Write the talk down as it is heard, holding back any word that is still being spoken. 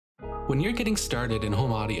When you're getting started in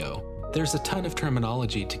home audio, there's a ton of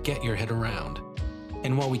terminology to get your head around.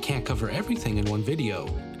 And while we can't cover everything in one video,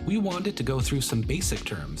 we wanted to go through some basic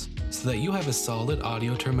terms so that you have a solid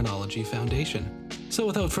audio terminology foundation. So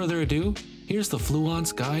without further ado, here's the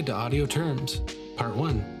Fluence Guide to Audio Terms, Part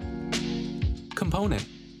 1. Component.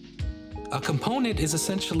 A component is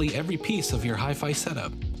essentially every piece of your hi-fi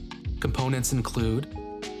setup. Components include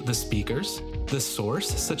the speakers, the source,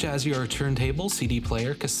 such as your turntable, CD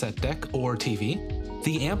player, cassette deck, or TV,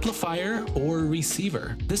 the amplifier or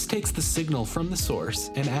receiver. This takes the signal from the source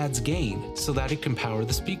and adds gain so that it can power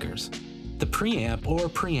the speakers. The preamp or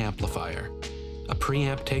preamplifier. A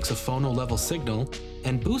preamp takes a phono level signal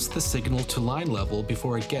and boosts the signal to line level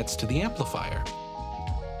before it gets to the amplifier.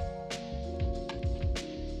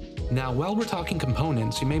 Now, while we're talking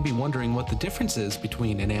components, you may be wondering what the difference is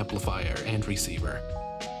between an amplifier and receiver.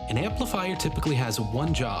 An amplifier typically has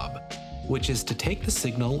one job, which is to take the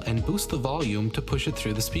signal and boost the volume to push it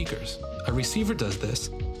through the speakers. A receiver does this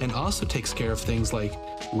and also takes care of things like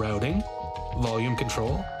routing, volume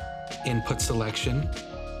control, input selection,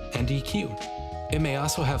 and EQ. It may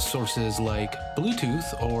also have sources like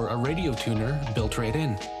Bluetooth or a radio tuner built right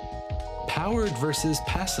in. Powered versus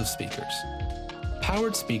passive speakers.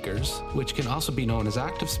 Powered speakers, which can also be known as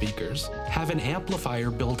active speakers, have an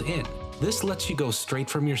amplifier built in. This lets you go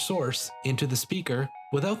straight from your source into the speaker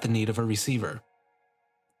without the need of a receiver.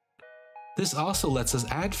 This also lets us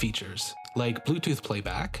add features, like Bluetooth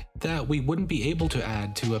playback, that we wouldn't be able to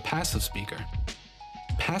add to a passive speaker.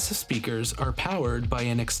 Passive speakers are powered by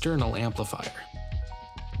an external amplifier.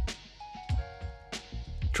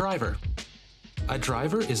 Driver. A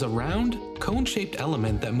driver is a round, cone-shaped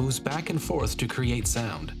element that moves back and forth to create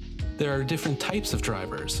sound. There are different types of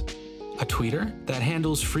drivers. A tweeter that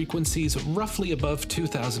handles frequencies roughly above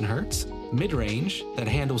 2000 Hz, midrange that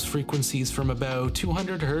handles frequencies from about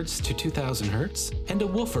 200 Hz to 2000 Hz, and a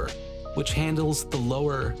woofer, which handles the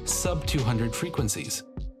lower sub-200 frequencies.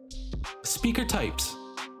 Speaker types.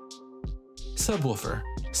 Subwoofer.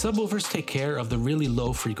 Subwoofers take care of the really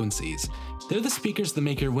low frequencies. They're the speakers that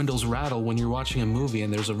make your windows rattle when you're watching a movie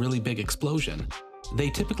and there's a really big explosion.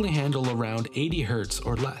 They typically handle around 80 Hz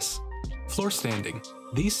or less. Floor standing.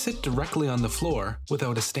 These sit directly on the floor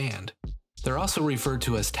without a stand. They're also referred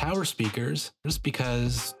to as tower speakers just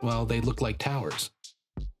because, well, they look like towers.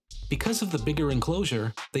 Because of the bigger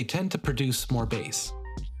enclosure, they tend to produce more bass.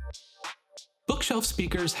 Bookshelf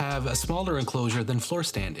speakers have a smaller enclosure than floor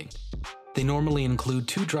standing. They normally include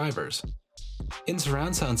two drivers. In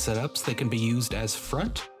surround sound setups, they can be used as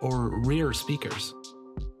front or rear speakers.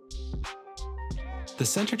 The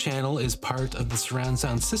center channel is part of the surround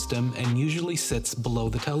sound system and usually sits below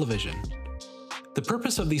the television. The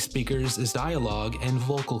purpose of these speakers is dialogue and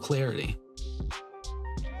vocal clarity.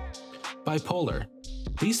 Bipolar.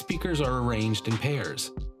 These speakers are arranged in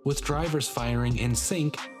pairs, with drivers firing in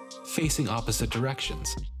sync, facing opposite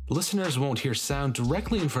directions. Listeners won't hear sound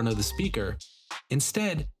directly in front of the speaker.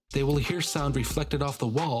 Instead, they will hear sound reflected off the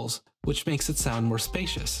walls, which makes it sound more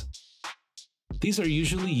spacious. These are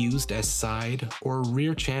usually used as side or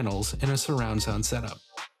rear channels in a surround sound setup.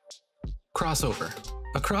 Crossover.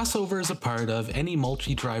 A crossover is a part of any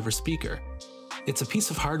multi-driver speaker. It's a piece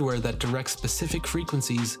of hardware that directs specific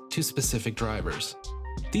frequencies to specific drivers.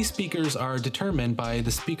 These speakers are determined by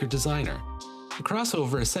the speaker designer. The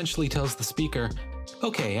crossover essentially tells the speaker,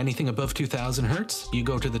 okay, anything above 2000 Hz, you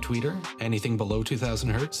go to the tweeter. Anything below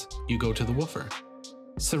 2000 Hz, you go to the woofer.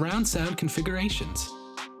 Surround sound configurations.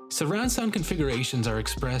 Surround sound configurations are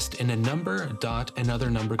expressed in a number, dot, and other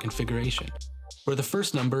number configuration, where the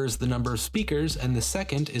first number is the number of speakers and the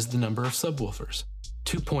second is the number of subwoofers.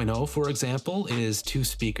 2.0, for example, is 2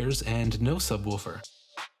 speakers and no subwoofer.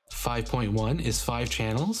 5.1 is 5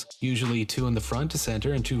 channels, usually 2 in the front, a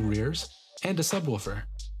center, and 2 rears, and a subwoofer.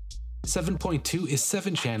 7.2 is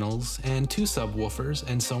 7 channels and 2 subwoofers,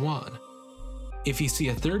 and so on. If you see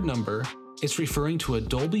a third number, it's referring to a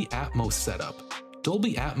Dolby Atmos setup.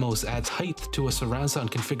 Dolby Atmos adds height to a surround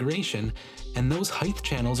sound configuration, and those height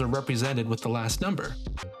channels are represented with the last number.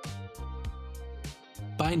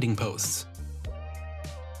 Binding posts.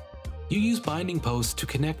 You use binding posts to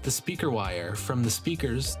connect the speaker wire from the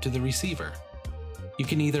speakers to the receiver. You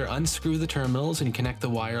can either unscrew the terminals and connect the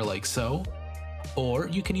wire like so, or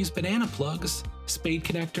you can use banana plugs, spade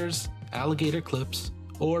connectors, alligator clips,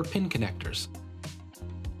 or pin connectors.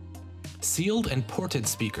 Sealed and ported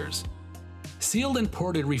speakers. Sealed and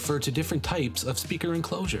ported refer to different types of speaker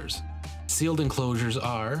enclosures. Sealed enclosures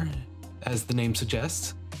are, as the name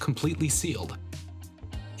suggests, completely sealed.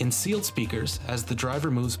 In sealed speakers, as the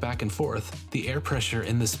driver moves back and forth, the air pressure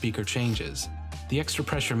in the speaker changes. The extra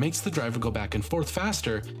pressure makes the driver go back and forth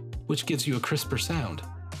faster, which gives you a crisper sound.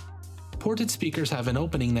 Ported speakers have an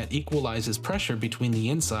opening that equalizes pressure between the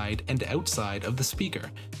inside and outside of the speaker.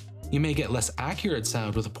 You may get less accurate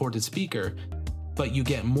sound with a ported speaker, but you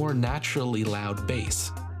get more naturally loud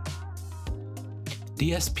bass.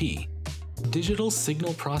 DSP, Digital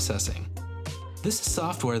Signal Processing. This is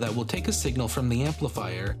software that will take a signal from the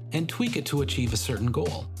amplifier and tweak it to achieve a certain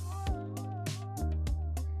goal.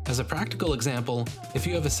 As a practical example, if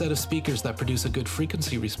you have a set of speakers that produce a good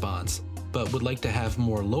frequency response, but would like to have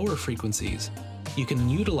more lower frequencies, you can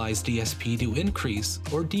utilize DSP to increase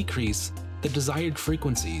or decrease the desired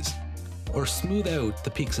frequencies, or smooth out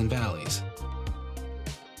the peaks and valleys.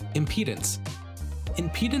 Impedance.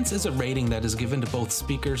 Impedance is a rating that is given to both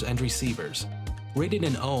speakers and receivers. Rated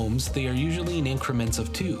in ohms, they are usually in increments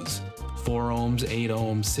of 2s, 4 ohms, 8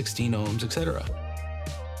 ohms, 16 ohms, etc.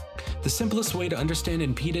 The simplest way to understand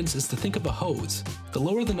impedance is to think of a hose. The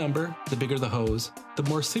lower the number, the bigger the hose, the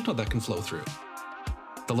more signal that can flow through.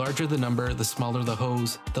 The larger the number, the smaller the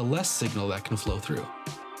hose, the less signal that can flow through.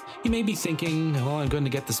 You may be thinking, well, I'm going to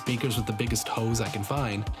get the speakers with the biggest hose I can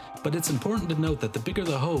find, but it's important to note that the bigger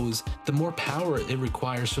the hose, the more power it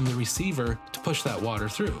requires from the receiver to push that water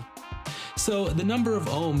through. So the number of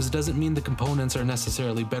ohms doesn't mean the components are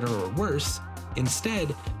necessarily better or worse.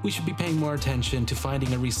 Instead, we should be paying more attention to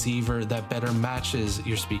finding a receiver that better matches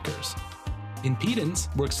your speakers.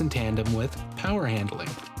 Impedance works in tandem with power handling.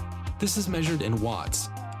 This is measured in watts.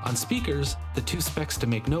 On speakers, the two specs to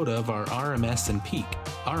make note of are RMS and peak.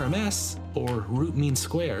 RMS, or root mean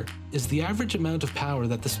square, is the average amount of power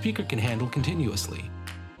that the speaker can handle continuously.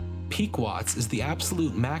 Peak watts is the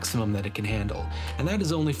absolute maximum that it can handle, and that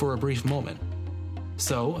is only for a brief moment.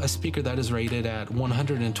 So, a speaker that is rated at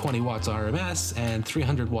 120 watts RMS and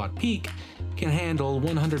 300 watt peak can handle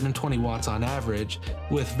 120 watts on average,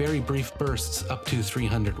 with very brief bursts up to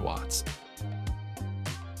 300 watts.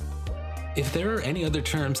 If there are any other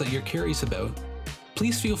terms that you're curious about,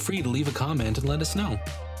 please feel free to leave a comment and let us know.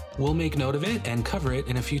 We'll make note of it and cover it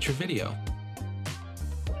in a future video.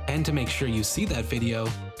 And to make sure you see that video,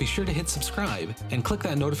 be sure to hit subscribe and click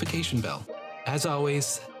that notification bell. As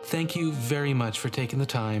always, thank you very much for taking the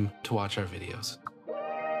time to watch our videos.